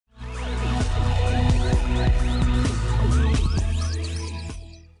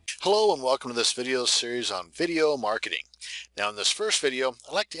Hello and welcome to this video series on video marketing. Now in this first video,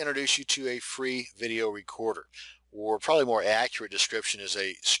 I'd like to introduce you to a free video recorder, or probably more accurate description is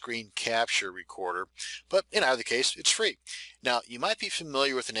a screen capture recorder, but in either case, it's free. Now you might be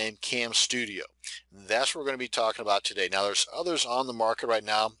familiar with the name Cam Studio. That's what we're going to be talking about today. Now there's others on the market right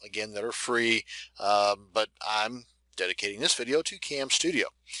now, again, that are free, but I'm dedicating this video to Cam Studio,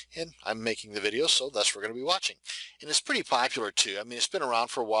 and I'm making the video, so that's what we're going to be watching. And it's pretty popular too. I mean, it's been around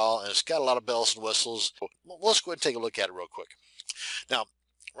for a while and it's got a lot of bells and whistles. Well, let's go ahead and take a look at it real quick. Now,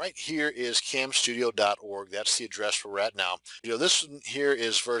 right here is camstudio.org. That's the address where we're at now. This one here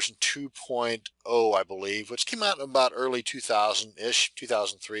is version 2.0, I believe, which came out in about early 2000-ish,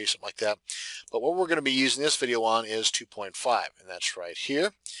 2003, something like that. But what we're going to be using this video on is 2.5, and that's right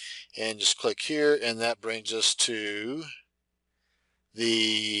here. And just click here, and that brings us to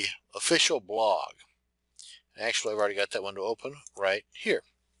the official blog. Actually, I've already got that window open right here.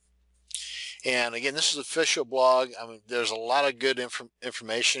 And again, this is the official blog. I mean, there's a lot of good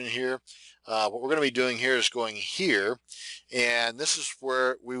information here. What we're going to be doing here is going here, and this is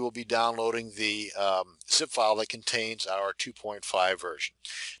where we will be downloading the zip file that contains our 2.5 version.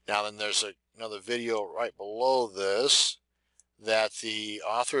 Now then, there's another video right below this that the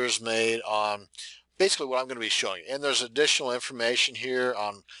author has made on basically what I'm going to be showing you. And there's additional information here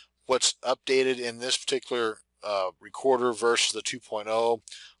on what's updated in this particular recorder versus the 2.0.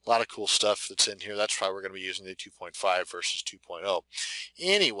 A lot of cool stuff that's in here. That's why we're going to be using the 2.5 versus 2.0.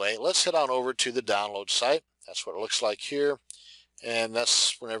 Anyway, let's head on over to the download site. That's what it looks like here. And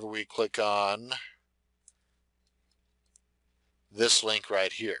that's whenever we click on this link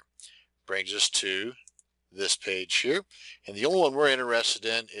right here. Brings us to this page here. And the only one we're interested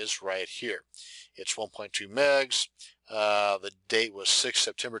in is right here. It's 1.2 megs. The date was 6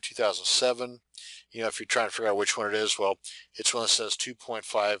 September 2007. You know, if you're trying to figure out which one it is, well, it's one that says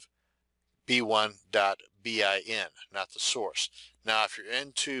 2.5 b1.bin, not the source. Now, if you're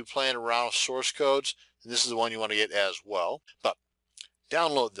into playing around with source codes, then this is the one you want to get as well. But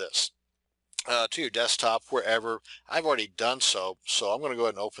download this to your desktop, wherever. I've already done so, so I'm going to go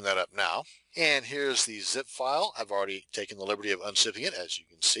ahead and open that up now. And here's the zip file. I've already taken the liberty of unzipping it, as you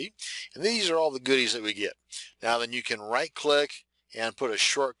can see. And these are all the goodies that we get. Now then, you can right-click and put a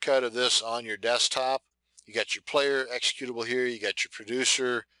shortcut of this on your desktop. You got your player executable here. You got your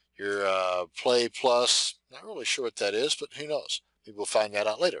producer, your play plus. Not really sure what that is, but who knows? Maybe we'll find that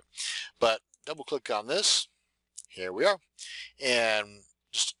out later. But double-click on this. Here we are. And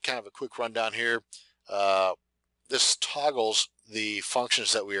just kind of a quick rundown here. This toggles the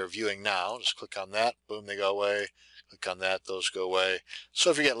functions that we are viewing now. Just click on that, boom, they go away. Click on that, those go away. So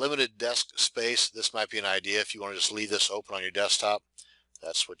if you get limited desk space, this might be an idea. If you want to just leave this open on your desktop,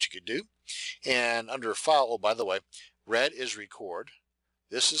 that's what you could do. And under File, oh, by the way, red is record,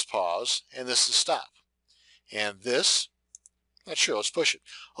 this is pause, and this is stop. And this, not sure, let's push it.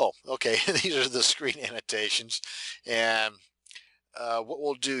 Oh, okay, these are the screen annotations. And what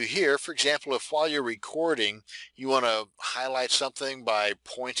we'll do here, for example, if while you're recording you want to highlight something by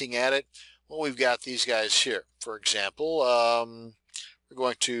pointing at it, well, we've got these guys here. For example, we're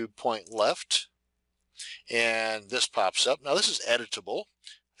going to point left, and this pops up. Now this is editable.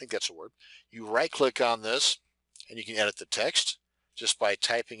 I think that's a word. You right-click on this, and you can edit the text just by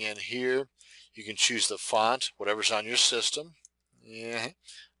typing in here. You can choose the font, whatever's on your system. Yeah,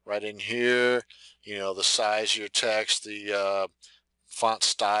 right in here. You know, the size of your text, the font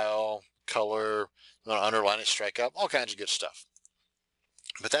style, color, you want to underline it, strike out, all kinds of good stuff.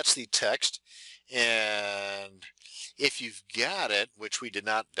 But that's the text. And if you've got it, which we did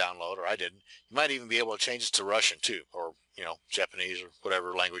not download, or I didn't, you might even be able to change it to Russian too, or, you know, Japanese or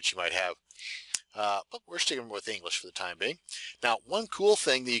whatever language you might have. But we're sticking with English for the time being. Now, one cool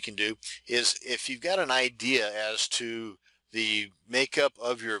thing that you can do is if you've got an idea as to the makeup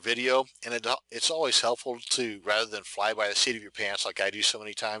of your video, and it's always helpful to, rather than fly by the seat of your pants like I do so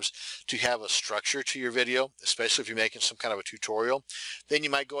many times, to have a structure to your video, especially if you're making some kind of a tutorial. Then you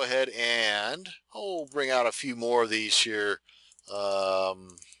might go ahead and bring out a few more of these here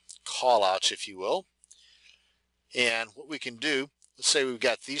call outs, if you will. And what we can do, let's say we've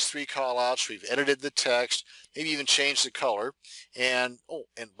got these three call outs, we've edited the text, maybe even changed the color, and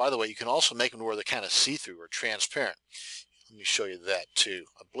and by the way, you can also make them where they're kind of see-through or transparent. Let me show you that too.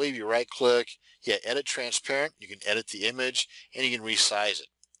 I believe you right click, yeah, edit transparent, you can edit the image, and you can resize it.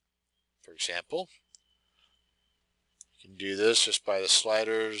 For example, you can do this just by the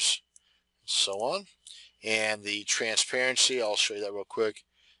sliders and so on. And the transparency, I'll show you that real quick.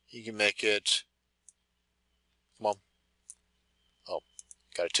 You can make it, come on, oh,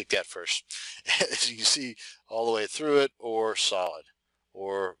 got to tick that first. As you can see, all the way through it, or solid.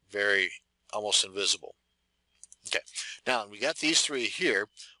 or very almost invisible. Okay, now we got these three here.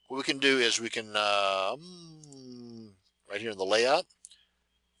 What we can do is we can, right here in the layout,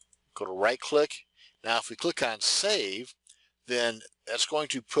 go to right click. Now if we click on save, then that's going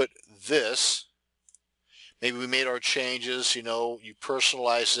to put this, maybe we made our changes, you know, you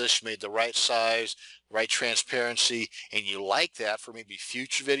personalized this, you made the right size, right transparency, and you like that for maybe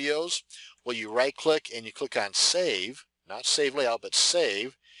future videos. Well, you right click and you click on save, not save layout, but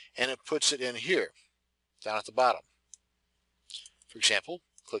save, and it puts it in here, down at the bottom. For example,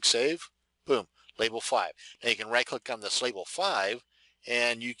 click save, boom, label 5. Now you can right click on this label 5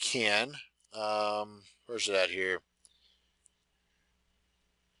 and you can, where's it at here?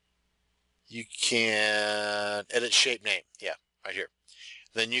 You can edit shape name, yeah, right here.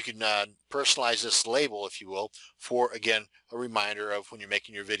 Then you can personalize this label, if you will, for, again, a reminder of when you're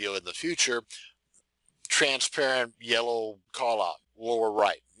making your video in the future, transparent yellow call out, lower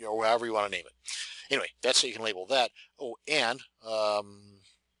right, you know, however you want to name it. Anyway, that's how you can label that. Oh, and go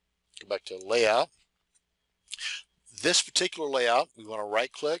back to layout. This particular layout, we want to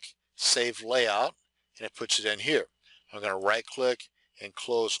right click, save layout, and it puts it in here. I'm going to right click and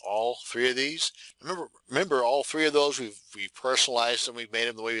close all three of these. Remember all three of those, we've personalized them, we've made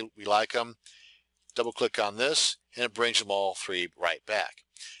them the way we like them. Double click on this and it brings them all three right back.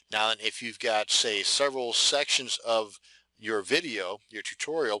 Now, if you've got, say, several sections of your video, your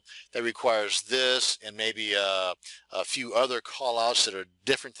tutorial, that requires this and maybe a few other callouts that are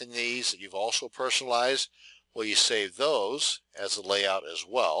different than these that you've also personalized, well, you save those as a layout as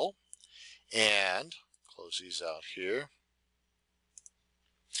well. And close these out here.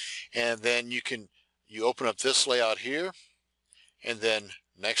 And then you open up this layout here, and then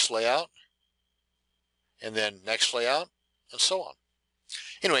next layout, and then next layout, and so on.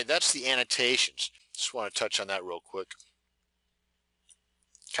 Anyway, that's the annotations. Just want to touch on that real quick.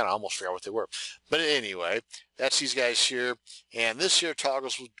 Kind of almost forgot what they were. But anyway, that's these guys here. And this here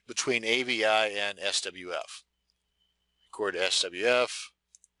toggles between AVI and SWF. Record SWF,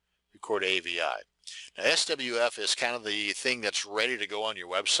 record AVI. Now, SWF is kind of the thing that's ready to go on your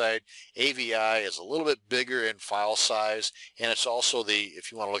website. AVI is a little bit bigger in file size, and it's also the,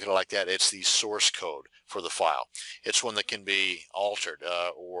 if you want to look at it like that, it's the source code for the file. It's one that can be altered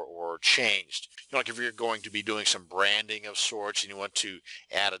or changed. You know, like if you're going to be doing some branding of sorts and you want to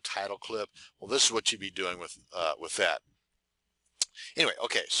add a title clip, well, this is what you'd be doing with that. Anyway,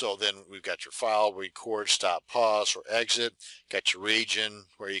 okay, so then we've got your file, record, stop, pause, or exit. Got your region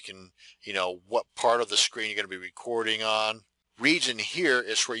where you can, you know, what part of the screen you're going to be recording on. Region here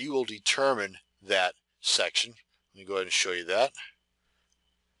is where you will determine that section. Let me go ahead and show you that.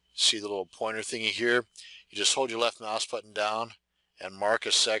 See the little pointer thingy here? You just hold your left mouse button down and mark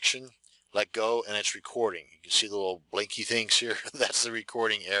a section, let go, and it's recording. You can see the little blinky things here. That's the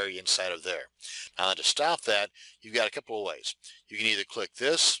recording area inside of there. Now to stop that, you've got a couple of ways. You can either click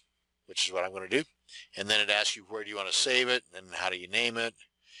this, which is what I'm going to do, and then it asks you where do you want to save it and how do you name it.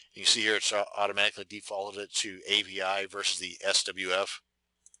 You can see here it's automatically defaulted it to AVI versus the SWF.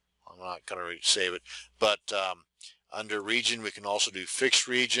 I'm not going to save it, but under region we can also do fixed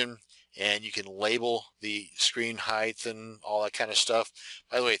region, and you can label the screen height and all that kind of stuff.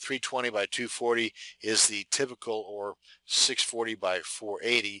 By the way, 320 by 240 is the typical, or 640 by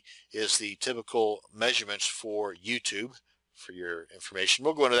 480 is the typical measurements for YouTube, for your information.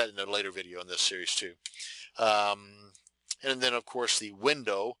 We'll go into that in a later video in this series too. And then of course the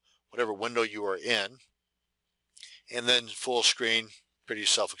window, whatever window you are in, and then full screen, pretty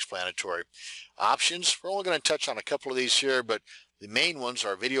self-explanatory. Options, we're only going to touch on a couple of these here, but the main ones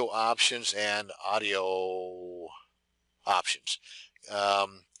are video options and audio options.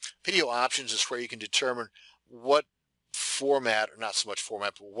 Video options is where you can determine what format, or not so much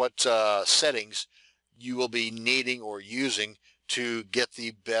format, but what settings you will be needing or using to get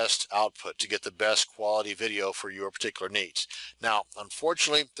the best output, to get the best quality video for your particular needs. Now,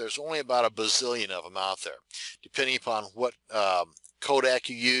 unfortunately, there's only about a bazillion of them out there, depending upon what codec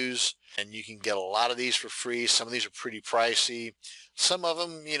you use, and you can get a lot of these for free. Some of these are pretty pricey. Some of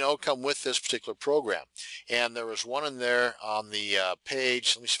them, you know, come with this particular program. And there was one in there on the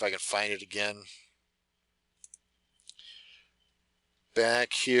page. Let me see if I can find it again.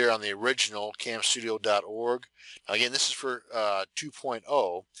 Back here on the original camstudio.org. Now again, this is for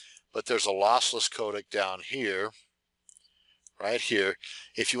 2.0, but there's a lossless codec down here, right here.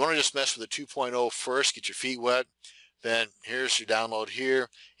 If you want to just mess with the 2.0 first, get your feet wet, then here's your download here,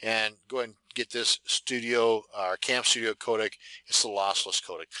 and go ahead and get this studio, our Cam Studio codec. It's the lossless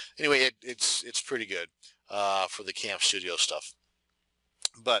codec. Anyway, it's pretty good for the Cam Studio stuff.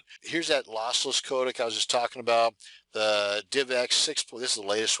 But here's that lossless codec I was just talking about, the DivX 6. This is the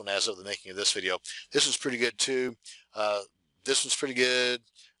latest one as of the making of this video. This one's pretty good too. This one's pretty good.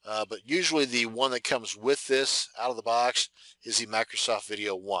 But usually the one that comes with this out of the box is the Microsoft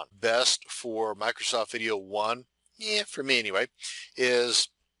Video 1. Best for Microsoft Video 1, yeah, for me anyway, is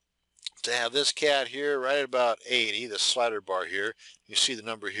to have this cat here right at about 80, the slider bar here. You see the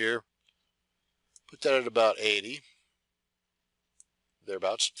number here. Put that at about 80.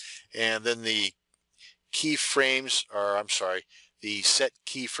 Thereabouts. And then the keyframes, or I'm sorry, the set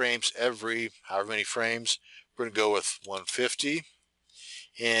keyframes every however many frames, we're going to go with 150.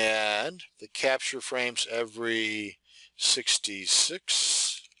 And the capture frames every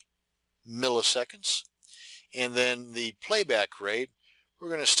 66 milliseconds. And then the playback rate, we're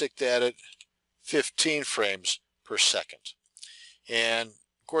going to stick that at 15 frames per second. And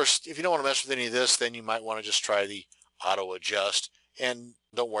of course, if you don't want to mess with any of this, then you might want to just try the auto adjust and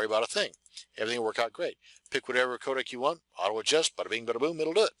don't worry about a thing. Everything will work out great. Pick whatever codec you want, auto adjust, bada bing, bada boom,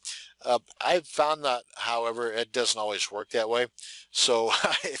 it'll do it. I've found that, however, it doesn't always work that way. So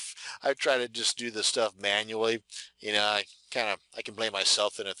I try to just do the stuff manually. You know, I can blame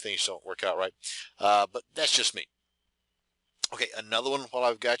myself then if things don't work out right. But that's just me. Okay, another one while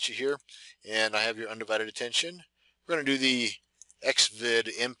I've got you here and I have your undivided attention. We're going to do the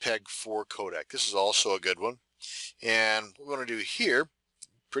XVID MPEG-4 codec. This is also a good one. And what we're going to do here,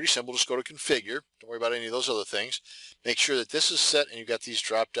 pretty simple, just go to configure. Don't worry about any of those other things. Make sure that this is set, and you've got these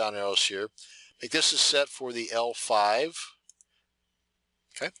drop down arrows here. Make this is set for the L5.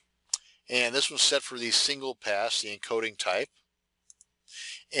 Okay. And this one's set for the single pass, the encoding type.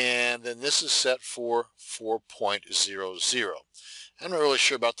 And then this is set for 4.00. I'm not really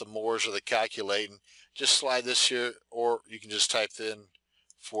sure about the mores or the calculating. Just slide this here, or you can just type in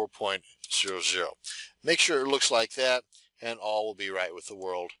 4.00. Make sure it looks like that, and all will be right with the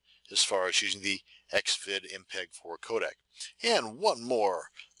world as far as using the XVID MPEG-4 codec. And one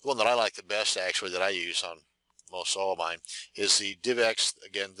more, the one that I like the best actually that I use on most all of mine, is the DivX.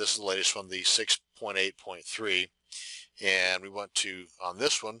 Again, this is the latest one, the 6.8.3. And we want to, on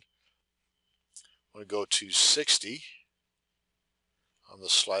this one, I want to go to 60 on the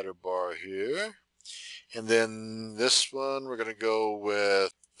slider bar here. And then this one, we're going to go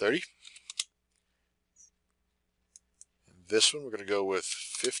with 30. And this one, we're going to go with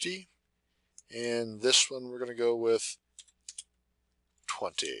 50. And this one, we're going to go with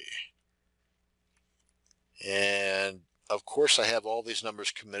 20. And of course, I have all these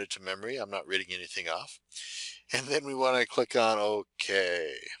numbers committed to memory. I'm not reading anything off. And then we want to click on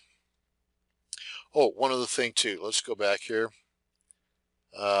OK. Oh, one other thing too. Let's go back here.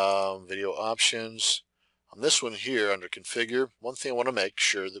 Video options. On this one here under configure, one thing I want to make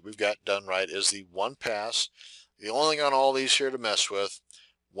sure that we've got done right is the one pass. The only thing on all these here to mess with,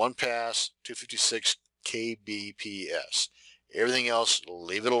 one pass, 256 kbps. Everything else,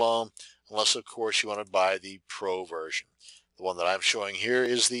 leave it alone, unless of course you want to buy the pro version. The one that I'm showing here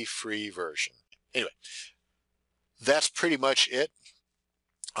is the free version. Anyway, that's pretty much it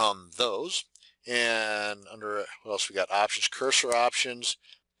on those. And under what else we got? Options, cursor options.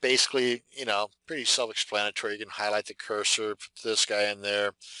 Basically, you know, pretty self-explanatory. You can highlight the cursor, put this guy in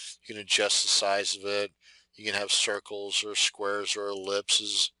there. You can adjust the size of it. You can have circles or squares or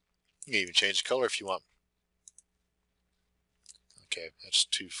ellipses. You can even change the color if you want. Okay, that's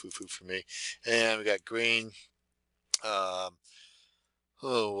too foo-foo for me. And we got green. Oh,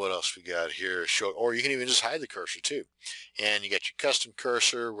 what else we got here? Or you can even just hide the cursor too. And you got your custom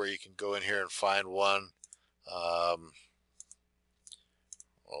cursor where you can go in here and find one.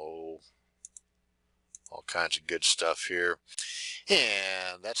 All kinds of good stuff here.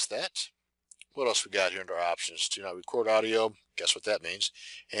 And that's that. What else we got here under options? Do not record audio. Guess what that means.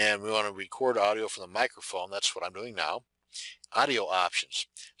 And we want to record audio from the microphone. That's what I'm doing now. Audio options.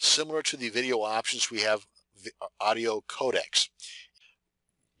 Similar to the video options, we have the audio codecs.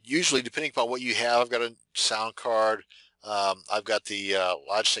 Usually, depending upon what you have, I've got a sound card. I've got the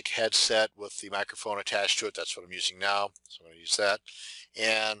Logitech headset with the microphone attached to it. That's what I'm using now. So I'm going to use that.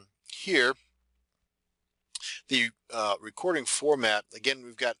 And here, the recording format, again,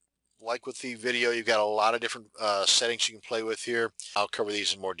 we've got, like with the video, you've got a lot of different settings you can play with here. I'll cover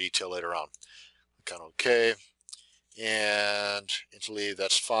these in more detail later on. Click on OK. And interleave,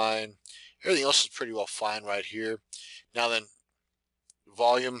 that's fine. Everything else is pretty well fine right here. Now then,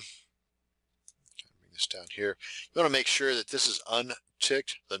 volume. Bring this down here. You want to make sure that this is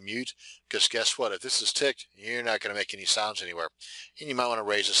unticked, the mute, because guess what? If this is ticked, you're not going to make any sounds anywhere. And you might want to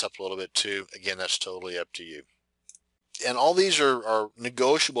raise this up a little bit too. Again, that's totally up to you. And all these are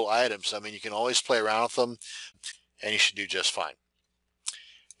negotiable items. I mean, you can always play around with them, and you should do just fine.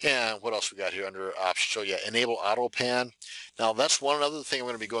 And what else we got here under options? So yeah, enable auto pan. Now that's one other thing I'm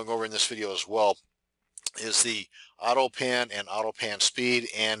going to be going over in this video as well, is the auto pan and auto pan speed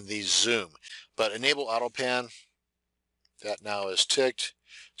and the zoom. But enable auto pan, that now is ticked.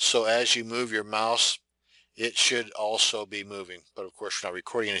 So as you move your mouse, it should also be moving. But of course, we're not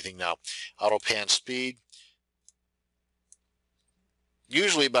recording anything now. Auto pan speed,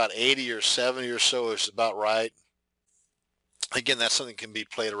 usually about 80 or 70 or so is about right. Again, that's something that can be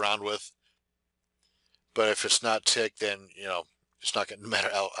played around with. But if it's not ticked, then, you know, it's not going to matter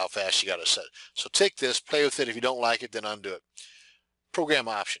how fast you got to set it. So tick this, play with it. If you don't like it, then undo it. Program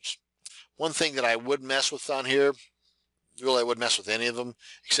options. One thing that I would mess with on here, really I wouldn't mess with any of them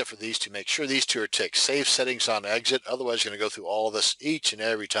except for these two. Make sure these two are ticked. Save settings on exit. Otherwise, you're going to go through all of this each and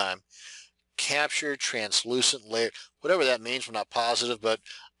every time. Capture translucent layer. Whatever that means, we're not positive, but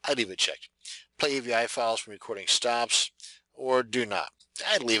I'd leave it checked. Play AVI files when recording stops, or do not.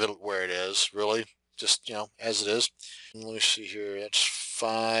 I'd leave it where it is, really. Just, you know, as it is. Let me see here. That's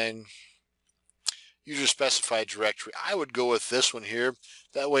fine. User specified directory. I would go with this one here.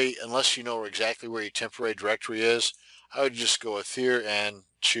 That way, unless you know exactly where your temporary directory is, I would just go with here and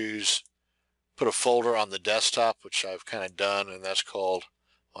choose, put a folder on the desktop, which I've kind of done, and that's called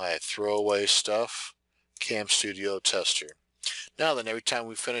my throwaway stuff, Cam Studio Tester. Now then, every time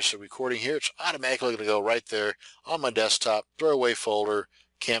we finish the recording here, it's automatically going to go right there on my desktop, throwaway folder,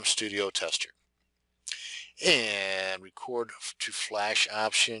 Cam Studio Tester. And record to flash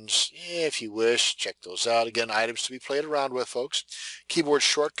options, if you wish, check those out. Again, items to be played around with, folks. Keyboard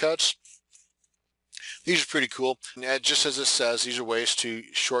shortcuts. These are pretty cool. And just as it says, these are ways to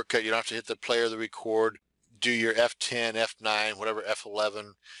shortcut. You don't have to hit the play or the record. Do your F10, F9, whatever,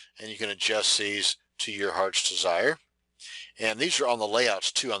 F11, and you can adjust these to your heart's desire. And these are on the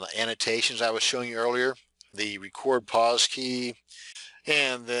layouts too, on the annotations I was showing you earlier. The record pause key.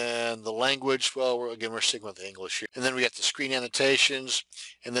 And then the language, well, we're sticking with English here. And then we got the screen annotations.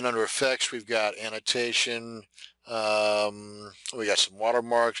 And then under effects, we've got annotation. We got some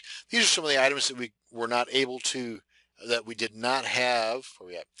watermarks. These are some of the items that we were not able to, that we did not have,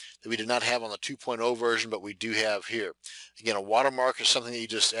 that we did not have on the 2.0 version, but we do have here. Again, a watermark is something that you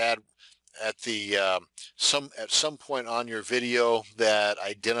just add at the at some point on your video that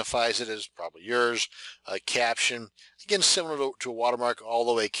identifies it as probably yours. A caption, again, similar to a watermark,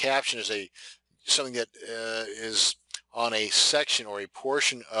 although a caption is something that is on a section or a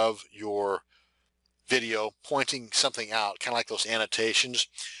portion of your video pointing something out, kind of like those annotations.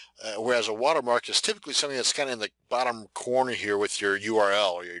 Whereas a watermark is typically something that's kind of in the bottom corner here with your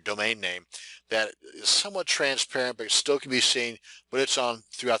URL or your domain name that is somewhat transparent but still can be seen, but it's on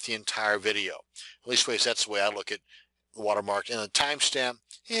throughout the entire video. At least that's the way I look at the watermark. And the timestamp,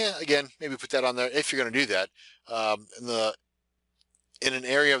 yeah, again, maybe put that on there if you're going to do that in an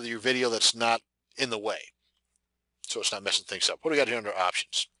area of your video that's not in the way, so it's not messing things up. What do we got here under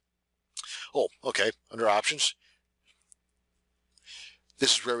options? Oh, okay, under options,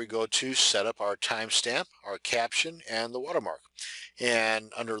 this is where we go to set up our timestamp, our caption, and the watermark.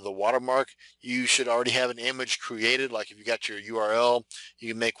 And under the watermark, you should already have an image created. Like if you got your URL, you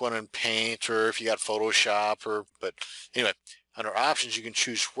can make one in Paint, or if you got Photoshop, but anyway, under options, you can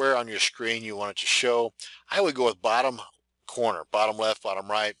choose where on your screen you want it to show. I would go with bottom corner, bottom left, bottom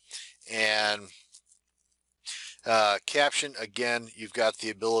right. And caption, again, you've got the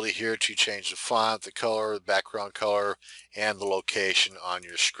ability here to change the font, the color, the background color, and the location on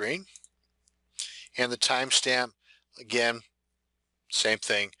your screen. And the timestamp, again, same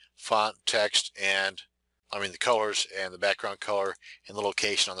thing, font, text, and the colors and the background color and the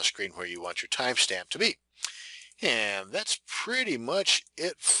location on the screen where you want your timestamp to be. And that's pretty much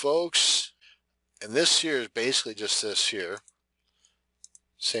it, folks. And this here is basically just this here.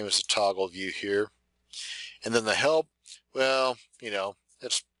 Same as the toggle view here. And then the help, well,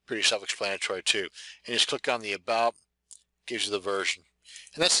 that's pretty self-explanatory too. And just click on the About, gives you the version.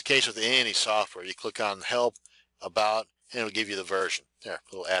 And that's the case with any software. You click on Help, About, and it'll give you the version. There,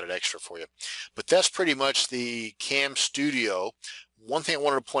 a little added extra for you. But that's pretty much the Cam Studio. One thing I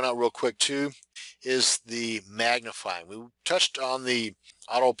wanted to point out real quick too is the magnifying. We touched on the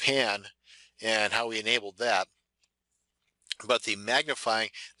auto pan and how we enabled that. But the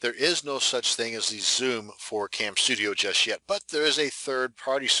magnifying, there is no such thing as the zoom for Cam Studio just yet, but there is a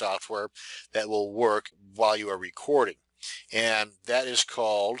third-party software that will work while you are recording, and that is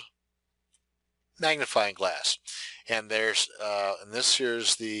called magnifying glass. And there's and this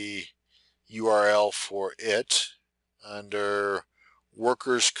here's the URL for it under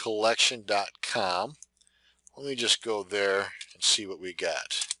workerscollection.com. Let me just go there and see what we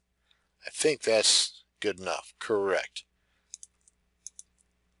got. I think that's good enough. Correct.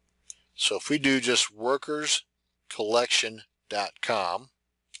 So if we do just workerscollection.com,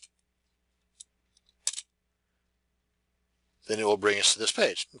 then it will bring us to this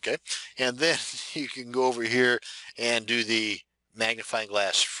page. Okay, and then you can go over here and do the magnifying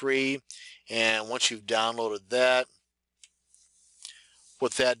glass free. And once you've downloaded that,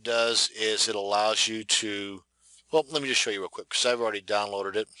 what that does is it allows you to, well, let me just show you real quick because I've already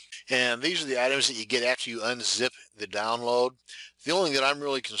downloaded it. And these are the items that you get after you unzip the download. The only thing that I'm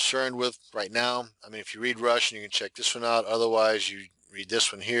really concerned with right now, I mean, if you read Russian, you can check this one out. Otherwise, you read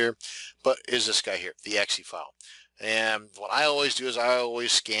this one here. But is this guy here, the exe file. And what I always do is I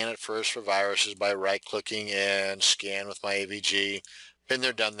always scan it first for viruses by right-clicking and scan with my AVG. Been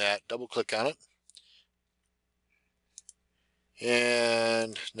there, done that. Double-click on it.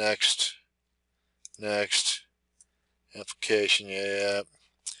 And next, application, yep,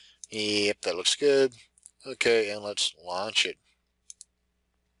 that looks good. Okay, and let's launch it.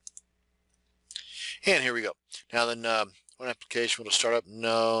 And here we go. Now then, one application will start up.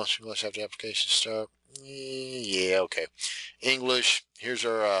 No, so let's have the application start. Yeah, okay. English, here's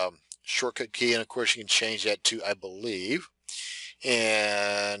our shortcut key, and of course you can change that to I believe.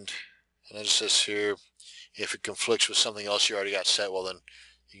 And it says here, if it conflicts with something else you already got set, well then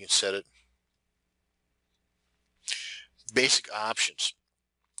you can set it. Basic options,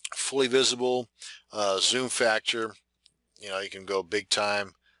 fully visible, zoom factor, you know, you can go big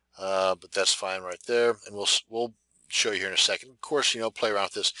time, but that's fine right there, and we'll show you here in a second. Of course, you know, play around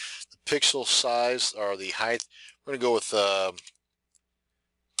with this. The pixel size or the height, we're going to go with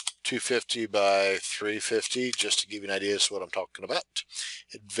 250 by 350 just to give you an idea as to what I'm talking about.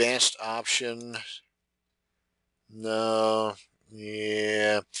 Advanced option, no,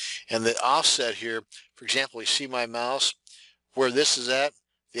 yeah, and the offset here, for example, you see my mouse, where this is at,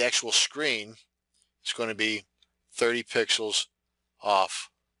 the actual screen is going to be 30 pixels off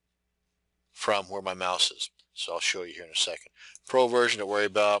from where my mouse is. So I'll show you here in a second. Pro version, don't worry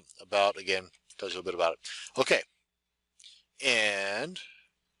about again, tells you a little bit about it. Okay, and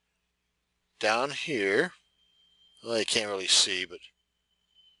down here, well, you can't really see, but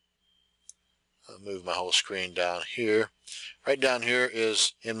I'll move my whole screen down here. Right down here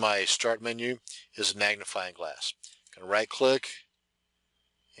is, in my start menu, is a magnifying glass. I'm going to right click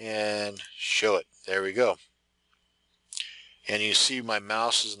and show it. There we go. And you see my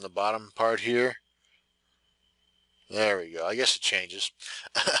mouse is in the bottom part here. There we go. I guess it changes.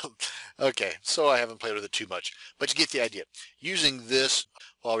 Okay, so I haven't played with it too much, but you get the idea. Using this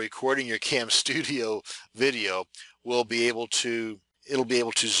while recording your Cam Studio video, it'll be able to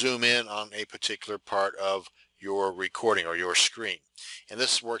zoom in on a particular part of your recording or your screen. And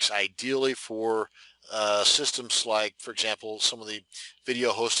this works ideally for systems like, for example, some of the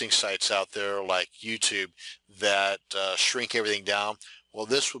video hosting sites out there like YouTube that shrink everything down. Well,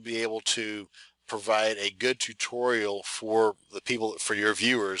 this will be able to provide a good tutorial for the people, for your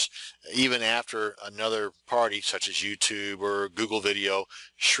viewers, even after another party such as YouTube or Google Video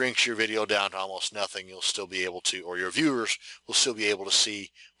shrinks your video down to almost nothing. You'll still be able to, or your viewers will still be able to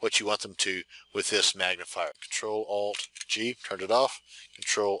see what you want them to with this magnifier. Control-Alt-G turns it off.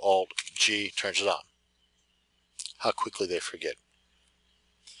 Control-Alt-G turns it on. How quickly they forget.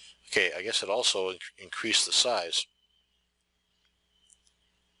 Okay, I guess it also increased the size.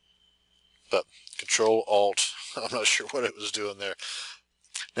 But Control-Alt, I'm not sure what it was doing there.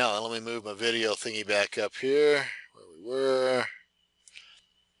 Now let me move my video thingy back up here where we were.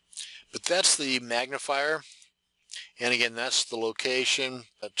 But that's the magnifier. And again, that's the location,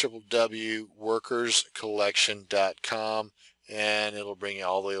 www.workerscollection.com, and it'll bring you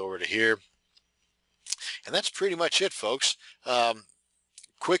all the way over to here. And that's pretty much it, folks.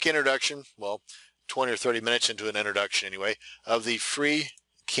 Quick introduction, well, 20 or 30 minutes into an introduction anyway, of the free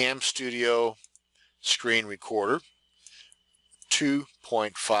Cam Studio screen recorder.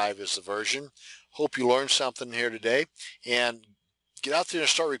 2.5 is the version. Hope you learned something here today, and get out there and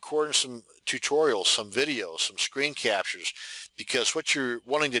start recording some tutorials, some videos, some screen captures, because what you're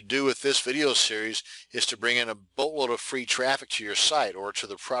wanting to do with this video series is to bring in a boatload of free traffic to your site or to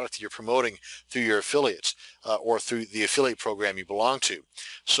the product that you're promoting through your affiliates or through the affiliate program you belong to.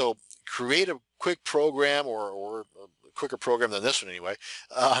 So create a quick program or quicker program than this one anyway,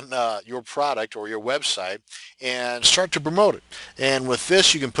 on your product or your website, and start to promote it. And with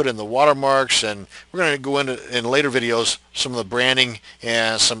this, you can put in the watermarks, and we're going to go into in later videos some of the branding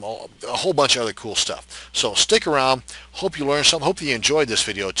and a whole bunch of other cool stuff. So stick around. Hope you learned something. Hope you enjoyed this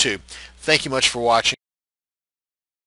video too. Thank you much for watching.